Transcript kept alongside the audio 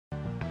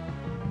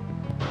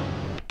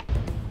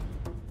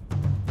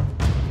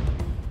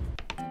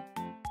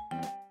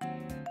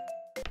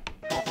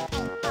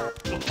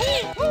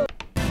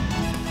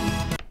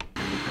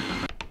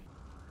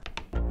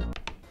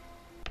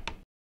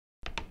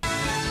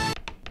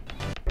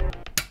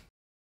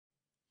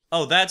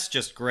Oh, that's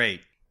just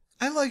great.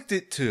 I liked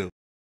it too.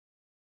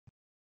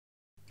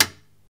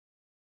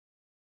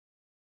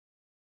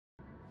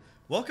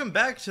 Welcome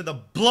back to the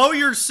Blow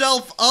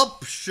Yourself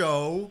Up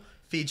show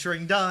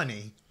featuring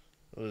Donny.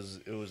 It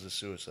was a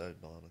suicide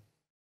bombing.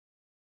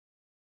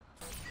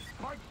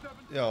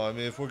 Yo, I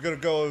mean, if we're gonna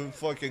go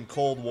fucking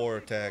Cold War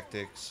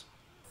tactics.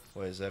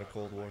 Wait, is that a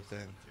Cold War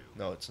thing?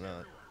 No, it's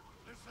not.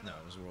 No,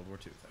 it was a World War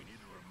II thing.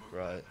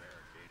 Right.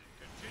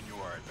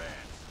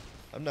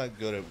 I'm not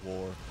good at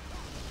war.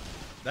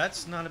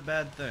 That's not a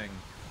bad thing.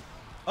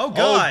 Oh,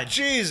 God! Oh,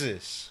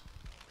 Jesus!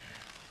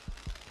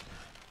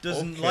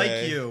 Doesn't Okay.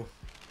 like you.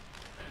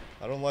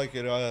 I don't like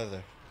it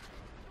either.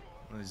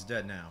 Well, he's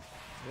dead now.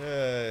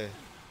 Yay.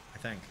 I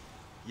think.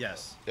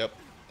 Yes. Yep.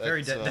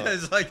 Very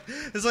That's, dead.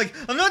 It's like,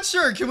 I'm not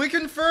sure. Can we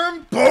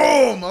confirm?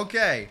 Boom!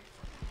 Okay.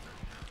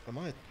 Am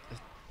I...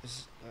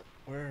 Is...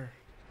 where...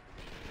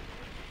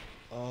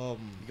 You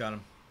got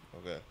him.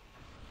 Okay.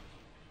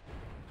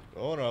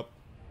 Going up.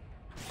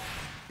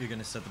 You're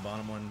gonna set the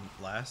bottom one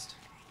last?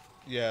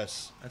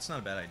 Yes. That's not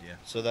a bad idea.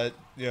 So that,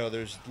 you know,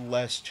 there's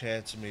less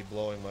chance of me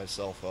blowing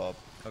myself up.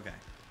 Okay.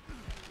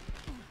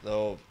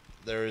 Though,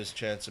 there is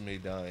chance of me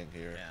dying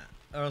here.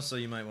 Yeah. Also,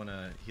 you might want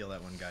to heal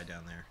that one guy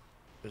down there.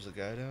 There's a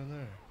guy down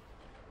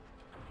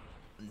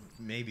there?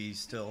 Maybe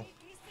still.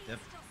 Yep.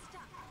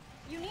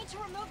 You need to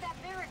remove that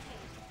barricade.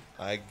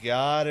 I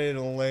got it,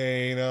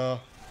 Elena.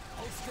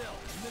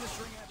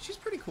 She's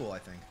pretty cool, I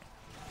think.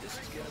 She's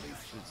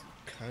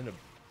kind of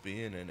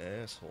being an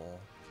asshole.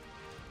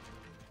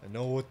 I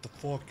know what the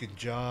fucking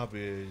job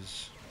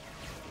is.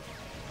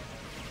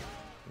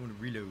 I want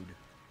to reload.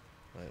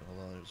 Wait,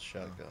 hold on, there's a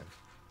shotgun.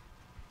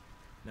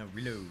 Now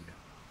reload.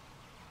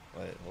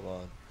 Wait, hold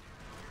on.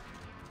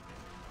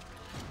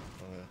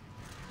 Okay.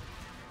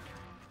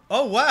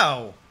 Oh,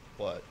 wow!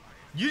 What?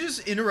 You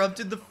just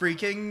interrupted the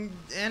freaking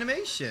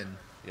animation.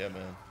 Yeah,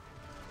 man.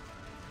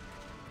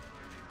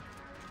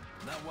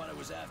 Not what I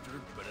was after,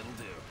 but it'll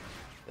do.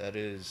 That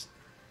is...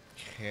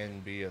 can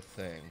be a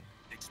thing.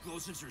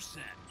 Explosives are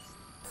set.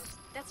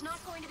 That's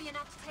not going to be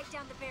enough to take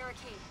down the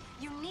barricade.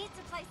 You need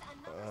to place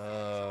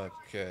another.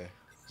 Okay.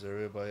 Is there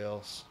everybody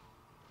else?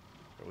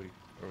 Are we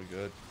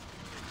good?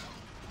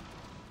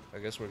 I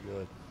guess we're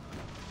good.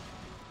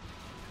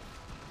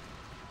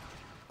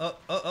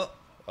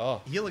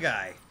 Oh. Heal a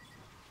guy.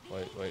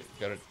 Wait.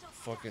 Gotta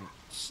fucking... You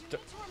need to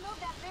remove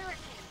that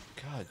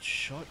barricade. God,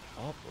 shut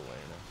up,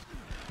 Elena.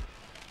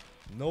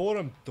 Know what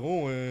I'm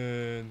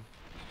doing.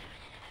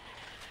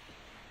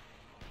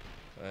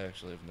 I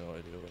actually have no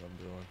idea what I'm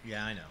doing.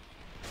 Yeah, I know.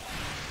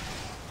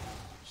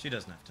 She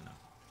doesn't have to know.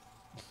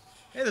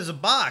 Hey, there's a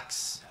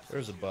box!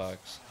 There's a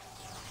box.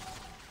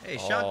 Hey,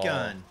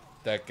 shotgun.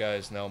 That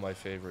guy's now my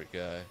favorite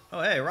guy.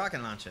 Oh, hey,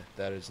 rocket launcher.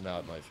 That is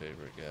not my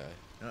favorite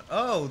guy.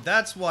 Oh,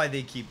 that's why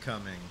they keep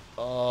coming.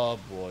 Oh,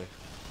 boy.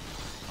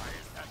 Why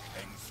is that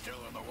thing still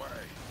in the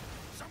way?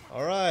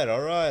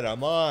 Alright,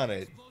 I'm on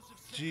it.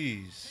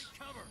 Jeez.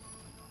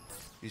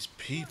 These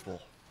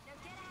people. Now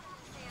get out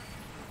of there.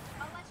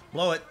 I'll let you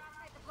Blow know it.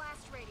 outside the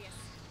blast radius.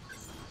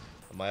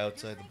 Am I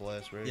outside the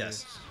blast radius?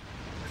 Yes.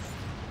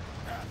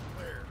 Path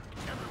clear.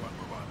 Everyone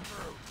move on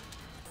through.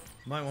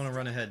 Might want to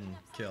run ahead and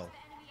kill.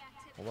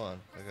 Hold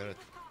on, I gotta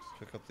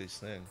pick up these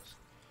things.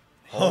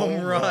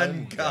 Home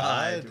run,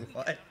 God.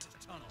 What?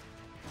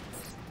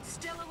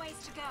 Still a ways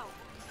to go.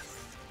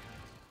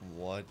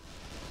 What?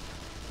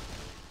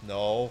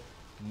 No.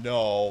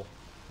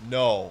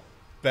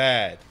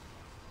 Bad.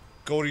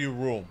 Go to your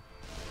room.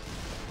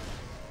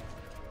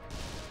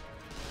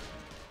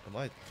 Am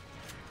I...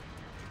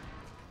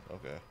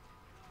 Okay.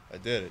 I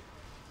did it.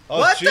 Oh,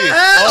 What jeez. the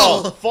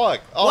hell? Oh,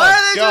 fuck. Oh, Why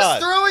are they God.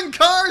 just throwing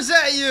cars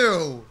at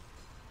you?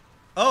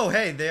 Oh,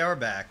 hey, they are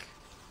back.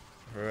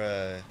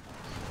 Hooray.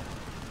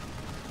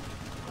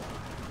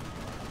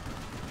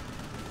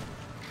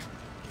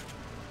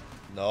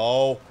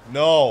 No.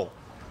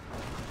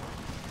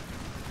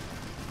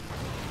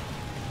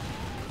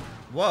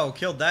 Whoa,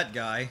 killed that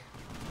guy.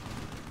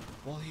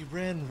 Well, he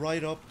ran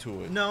right up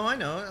to it. No, I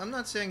know. I'm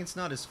not saying it's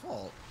not his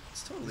fault.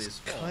 It's totally his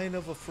fault. Kind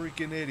of a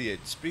freaking idiot.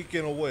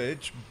 Speaking of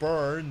which,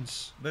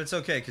 Burns. But it's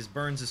okay, because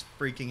Burns is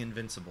freaking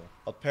invincible.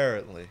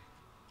 Apparently.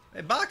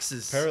 Hey,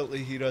 boxes!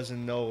 Apparently he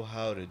doesn't know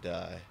how to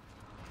die.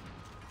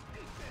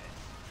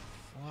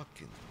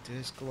 Fucking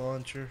disc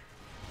launcher.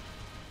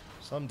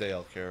 Someday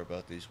I'll care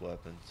about these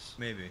weapons.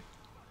 Maybe.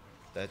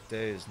 That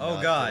day is Oh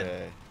not God.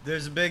 today.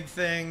 There's a big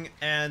thing,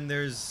 and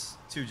there's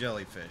 2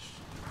 jellyfish.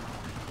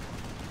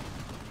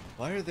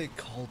 Why are they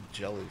called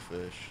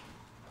jellyfish?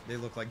 They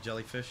look like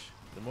jellyfish.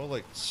 They're more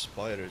like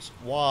spiders.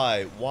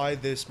 Why? Why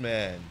this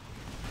man?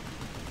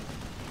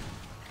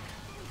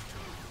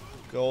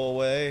 Go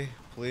away,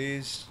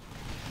 please.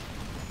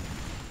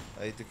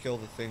 I hate to kill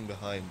the thing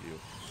behind you.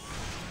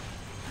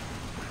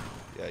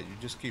 Yeah, you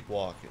just keep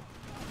walking.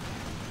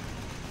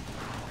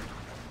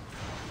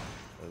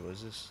 Wait, what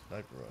is this?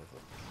 Sniper rifle.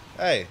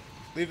 Hey,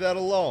 leave that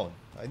alone.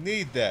 I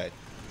need that.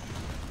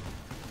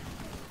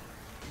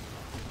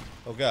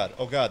 Oh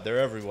god, they're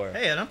everywhere.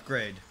 Hey, an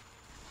upgrade.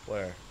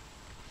 Where?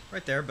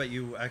 Right there, but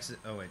you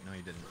oh wait, no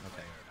you didn't.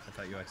 Okay. I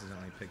thought you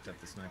accidentally picked up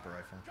the sniper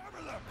rifle.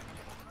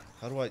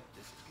 How do I...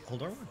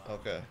 Hold on.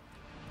 Okay.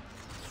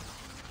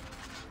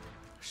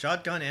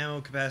 Shotgun ammo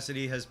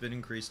capacity has been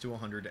increased to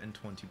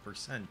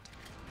 120%.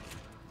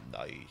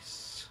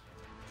 Nice.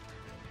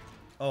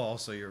 Oh,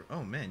 also you're...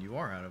 Oh man, you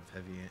are out of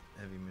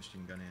heavy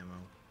machine gun ammo.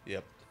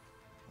 Yep.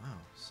 Wow,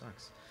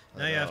 sucks.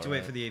 Now you have to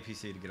wait for the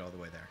APC to get all the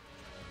way there.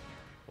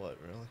 What,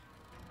 really?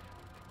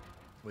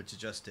 Which it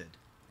just did.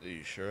 Are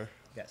you sure?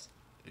 Yes.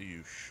 Are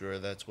you sure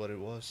that's what it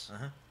was?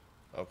 Uh-huh.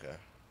 Okay.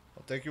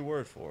 I'll take your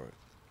word for it.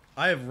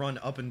 I have run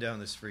up and down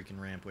this freaking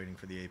ramp waiting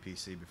for the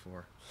APC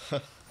before.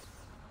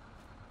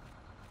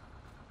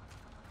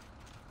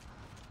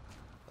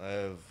 I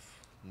have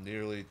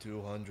nearly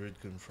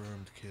 200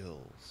 confirmed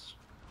kills.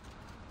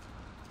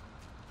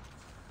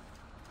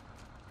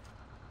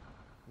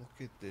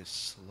 Look at this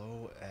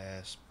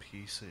slow-ass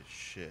piece of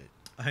shit.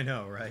 I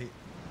know, right?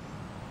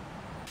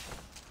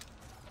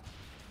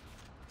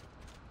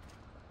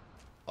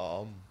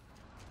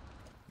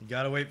 You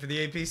gotta wait for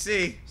the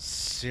APC.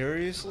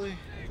 Seriously?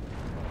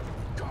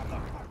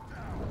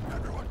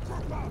 Everyone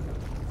group up.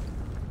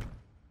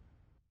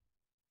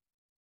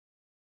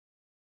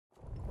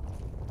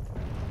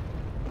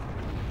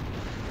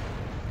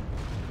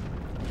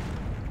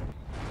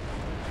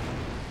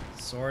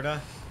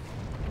 Sorta.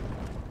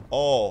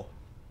 Oh,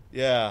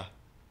 yeah.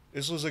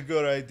 This was a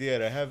good idea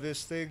to have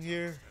this thing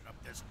here. Up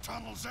this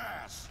tunnel's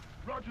ass.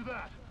 Roger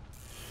that.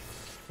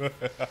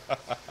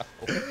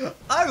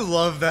 I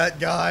love that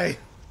guy.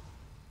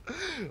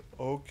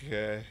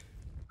 Okay.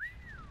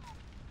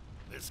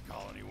 This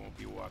colony won't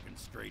be walking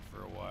straight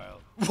for a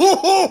while.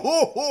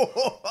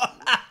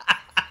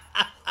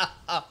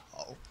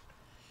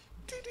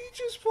 Did he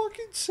just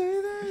fucking say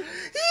that?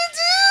 He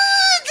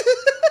did!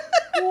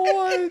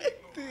 What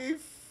the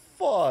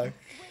fuck?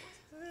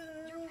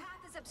 Your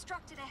path is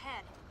obstructed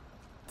ahead.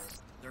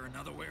 There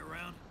another way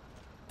around?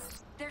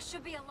 There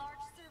should be a large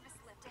service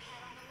lift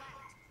ahead on the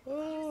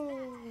left.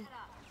 Oh. Head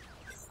up.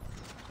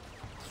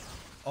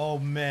 Oh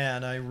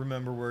man, I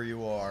remember where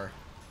you are.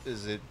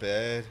 Is it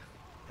bad?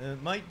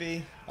 It might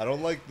be. I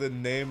don't like the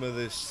name of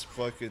this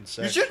fucking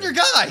section. You're shooting your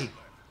guy!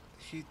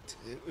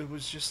 It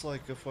was just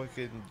like a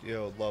fucking, you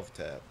know, love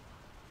tap.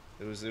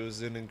 It was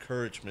an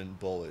encouragement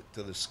bullet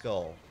to the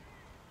skull.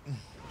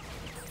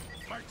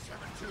 Mike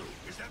 7-2,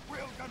 is that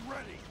railgun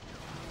ready?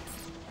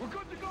 We're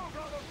good to go,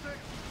 Bravo 6.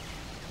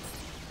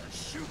 Then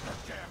shoot the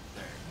damn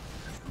thing.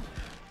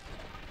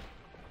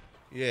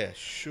 Yeah,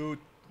 shoot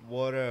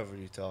whatever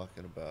you're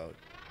talking about.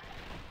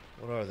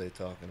 What are they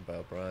talking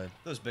about, Brian?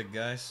 Those big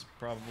guys,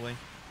 probably.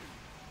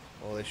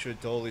 Well, they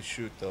should totally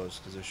shoot those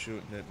because they're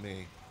shooting at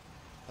me.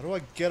 How do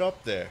I get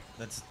up there?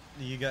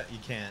 You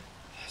can't.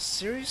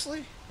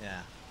 Seriously?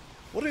 Yeah.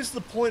 What is the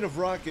point of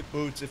rocket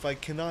boots if I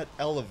cannot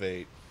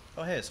elevate?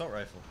 Oh hey, assault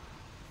rifle.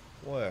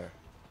 Where?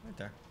 Right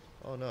there.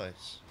 Oh,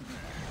 nice.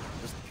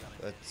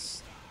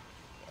 That's...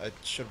 I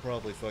should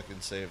probably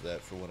fucking save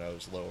that for when I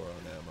was lower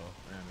on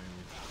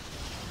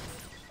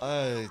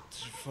ammo.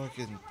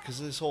 Cause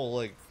this whole,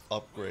 like,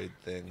 upgrade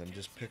thing, I'm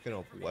just picking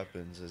up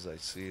weapons as I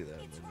see them,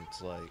 and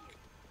it's like,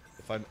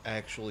 if I'm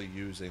actually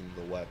using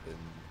the weapon,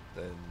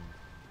 then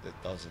it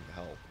doesn't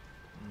help.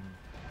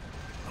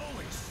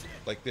 Holy shit.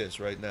 Like this,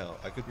 right now.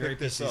 I could Your pick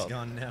this APC's up.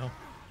 gone now.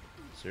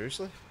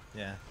 Seriously?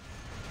 Yeah.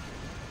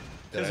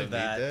 Did Because I of need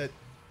that. that?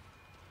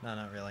 No,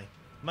 not really.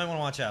 Might want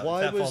to watch out.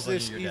 Why if that was falls on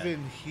this you, you're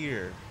even dead.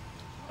 here?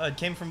 It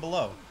came from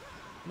below.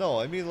 No,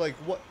 I mean, like,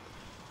 what?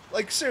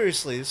 Like,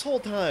 seriously, this whole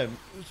time,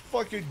 it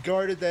fucking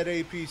guarded that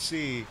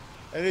APC,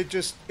 and it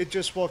just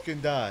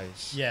fucking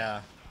dies.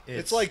 Yeah.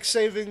 It's like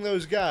saving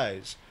those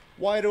guys.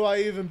 Why do I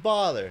even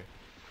bother?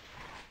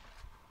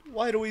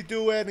 Why do we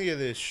do any of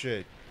this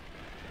shit?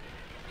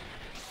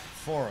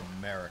 For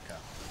America.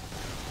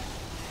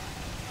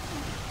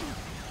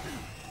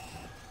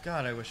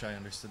 God, I wish I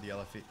understood the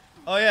LFE.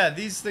 Oh yeah,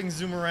 these things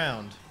zoom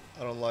around.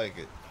 I don't like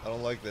it. I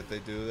don't like that they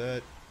do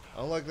that. I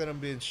don't like that I'm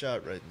being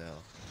shot right now.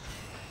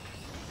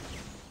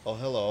 Oh,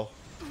 hello.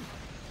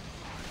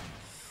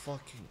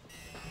 Fucking...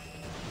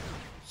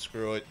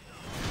 Screw it.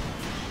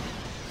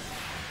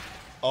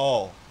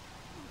 Oh.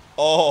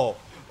 Oh.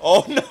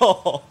 Oh,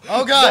 no.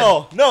 Oh,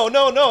 God. No,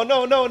 no, no,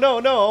 no, no, no,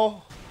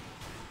 no.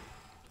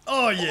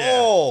 Oh yeah.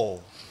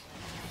 Oh.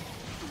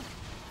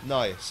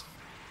 Nice.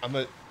 I'm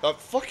a...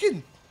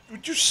 fucking...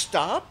 Would you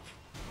stop?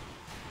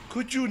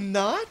 Could you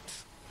not?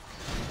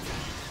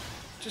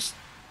 Just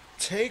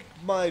take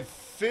my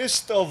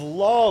fist of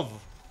love.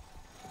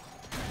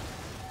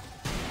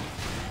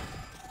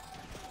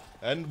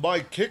 And my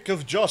kick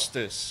of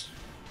justice.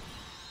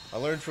 I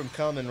learned from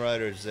Kamen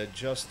Riders that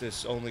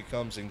justice only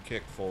comes in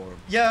kick form.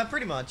 Yeah,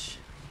 pretty much.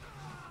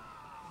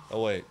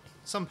 Oh wait,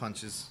 Some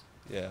punches.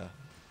 yeah.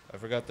 I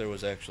forgot there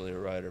was actually a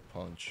rider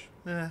punch.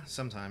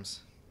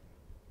 Sometimes.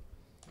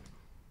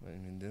 I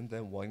mean, didn't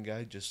that one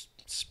guy just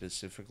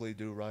specifically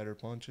do rider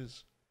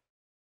punches?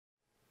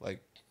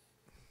 Like,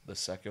 the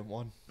second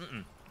one?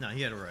 No,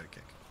 he had a rider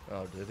kick.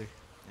 Oh, did he?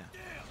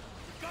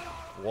 Yeah.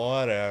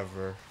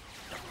 Whatever.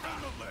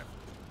 Down the lift.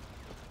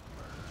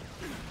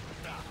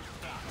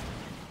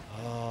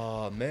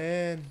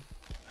 man.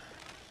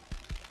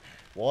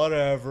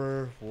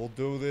 Whatever. We'll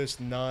do this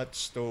not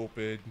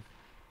stupid.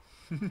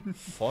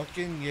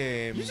 Fucking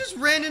game. You just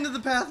ran into the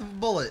path of a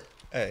bullet.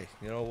 Hey,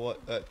 you know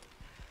what?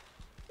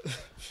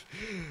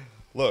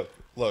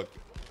 Look.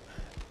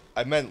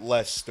 I meant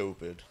less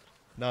stupid.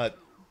 Not,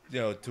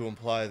 to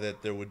imply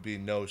that there would be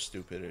no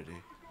stupidity.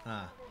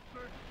 Ah.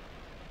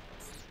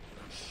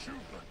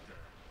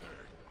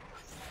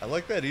 I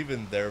like that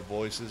even their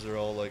voices are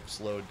all, like,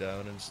 slowed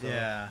down and stuff.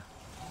 Yeah.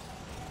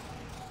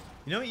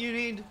 You know what you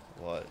need?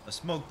 What? A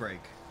smoke break.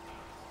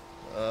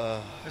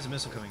 There's a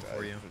missile coming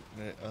for you.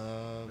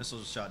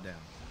 Missile's shot down.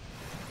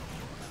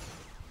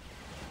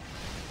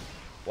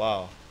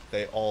 Wow.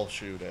 They all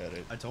shoot at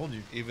it. I told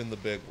you. Even the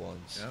big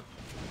ones. Yep.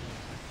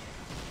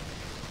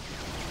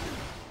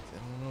 They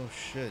don't know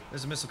shit.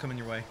 There's a missile coming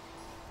your way.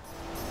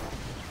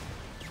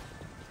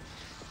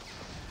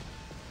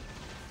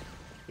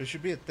 There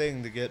should be a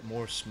thing to get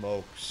more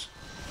smokes.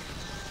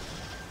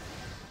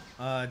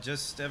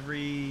 Just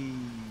every...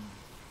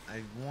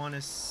 I want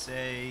to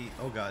say...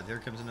 Oh god, there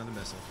comes another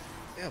missile.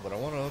 Yeah, but I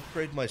want to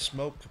upgrade my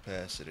smoke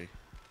capacity.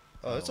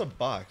 Oh, that's a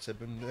box. I've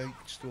been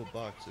next to a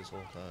box this whole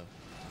time.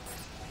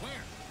 Where?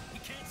 We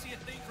can't see a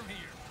thing from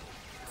here.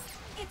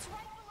 It's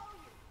right below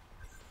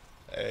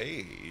you.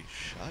 Hey,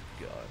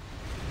 shotgun.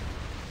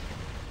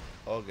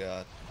 Oh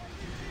god.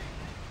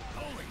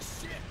 Holy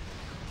shit!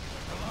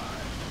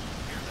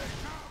 Alive! Here they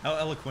come! How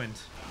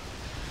eloquent.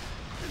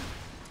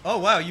 Oh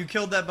wow, you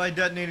killed that by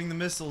detonating the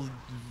missile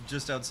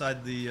just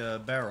outside the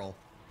barrel.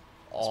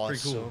 That's Awesome.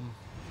 pretty cool.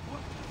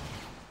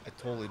 I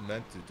totally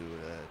meant to do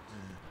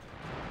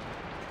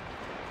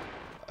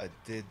that. I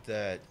did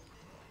that.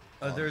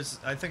 There's...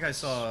 I think I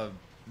saw...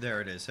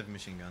 There it is, heavy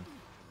machine gun.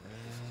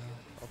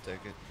 I'll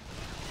take it.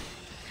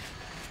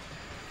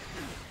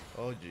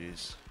 Oh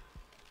jeez.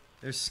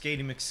 There's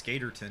Skatey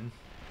McSkaterton.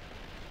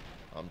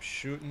 I'm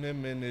shooting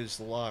him in his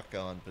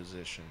lock-on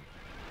position.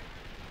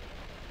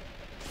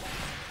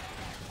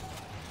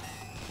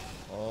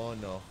 Oh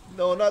no.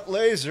 No, not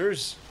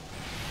lasers!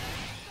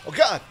 Oh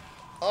god!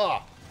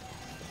 Ah!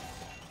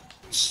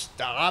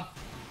 Stop!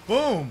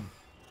 Boom!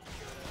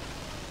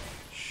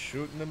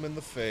 Shooting him in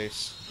the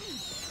face.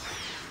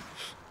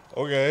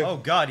 Okay. Oh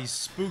god, he's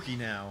spooky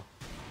now.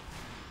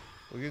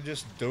 We can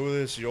just do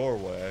this your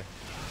way.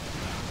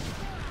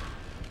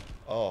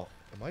 Oh,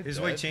 am I His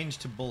dead? way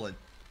changed to bullet.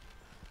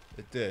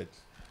 It did.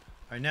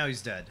 Alright, now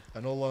he's dead. I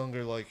no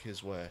longer like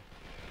his way.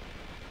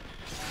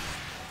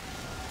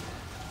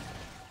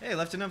 Hey,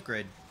 left an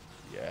upgrade.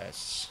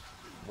 Yes.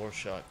 More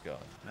shotgun.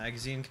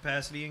 Magazine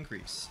capacity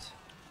increased.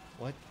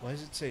 What? Why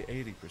does it say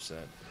 80%?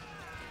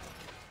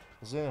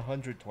 Was it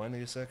 120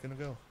 a second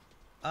ago?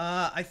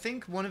 I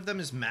think one of them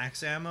is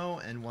max ammo,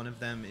 and one of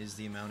them is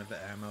the amount of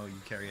ammo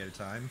you carry at a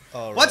time.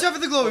 Oh, Watch right. out for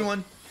the glowing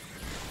one!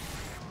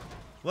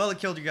 Well, it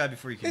killed your guy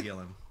before you could heal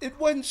him. It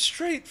went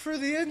straight for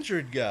the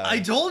injured guy. I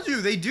told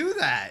you, they do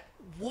that!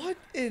 What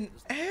an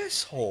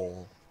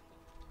asshole.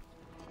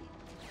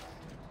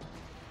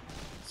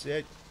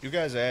 See, you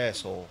guys are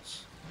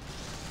assholes.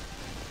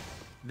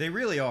 They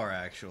really are,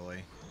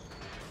 actually.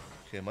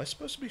 Okay, am I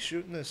supposed to be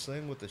shooting this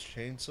thing with this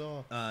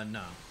chainsaw?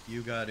 No.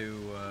 You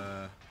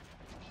gotta,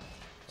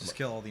 just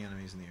kill all the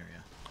enemies in the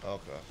area.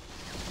 Okay.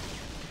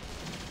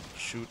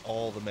 Shoot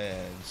all the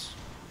mans.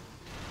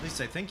 At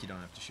least I think you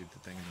don't have to shoot the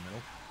thing in the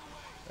middle.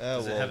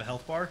 Does Well, it have a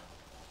health bar?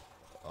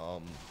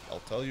 I'll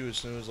tell you as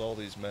soon as all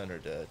these men are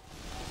dead.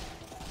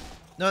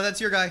 No,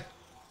 that's your guy.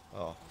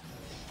 Oh.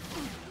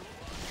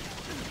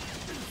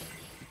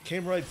 It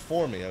came right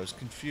for me. I was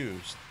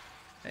confused.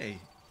 Hey,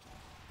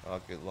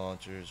 Rocket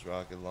launchers,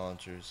 rocket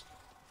launchers.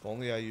 If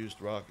only I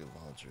used rocket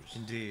launchers.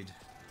 indeed.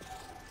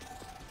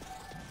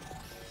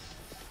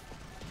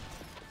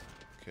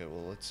 Okay,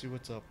 well, let's see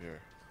what's up here.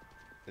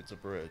 It's a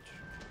bridge.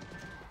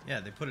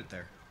 Yeah, they put it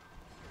there.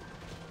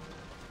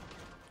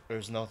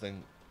 There's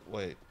nothing.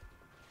 Wait.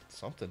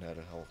 Something had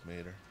a health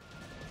meter.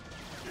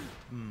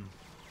 Hmm.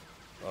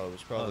 Oh, it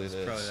was probably it's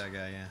this. probably that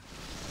guy, yeah.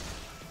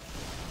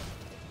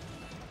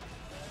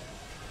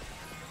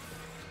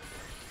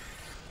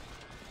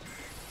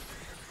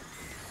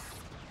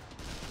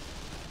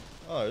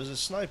 Oh, there's a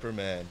sniper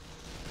man.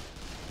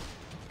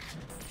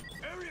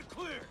 Area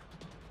clear!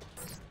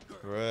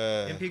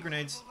 Right. MP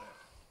grenades.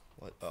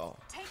 What? Oh.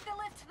 Take the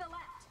lift to the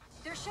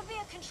left. There should be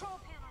a control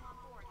panel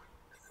on board.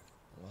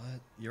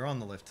 What? You're on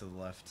the lift to the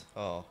left.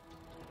 Oh.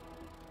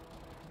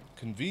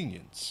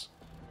 Convenience.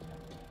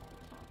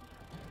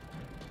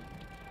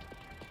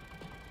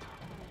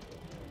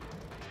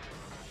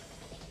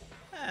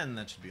 And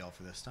that should be all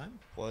for this time.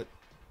 What?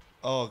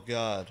 Oh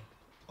god.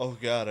 Oh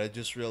god, I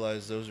just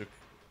realized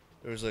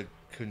there's a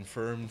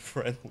confirmed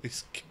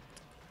friendlies.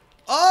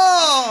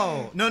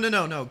 Oh!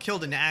 No.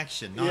 Killed in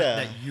action, not Yeah.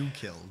 that you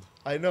killed.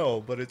 I know,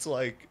 but it's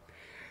like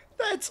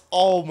that's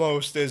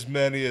almost as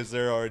many as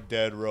there are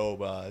dead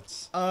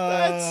robots.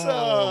 That's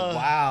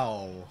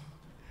wow.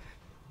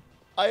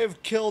 I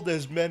have killed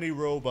as many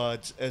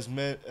robots as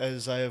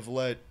I have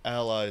let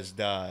allies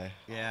die.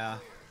 Yeah.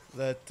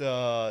 That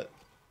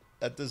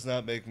does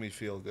not make me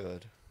feel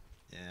good.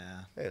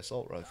 Yeah. Hey,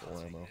 assault rifle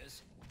ammo.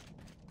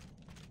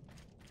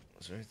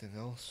 Is there anything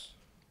else?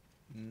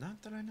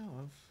 Not that I know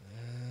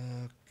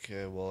of.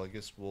 Okay, well, I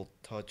guess we'll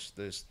touch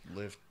this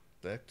lift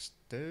next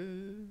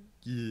day.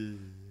 Yeah.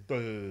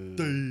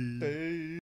 Day.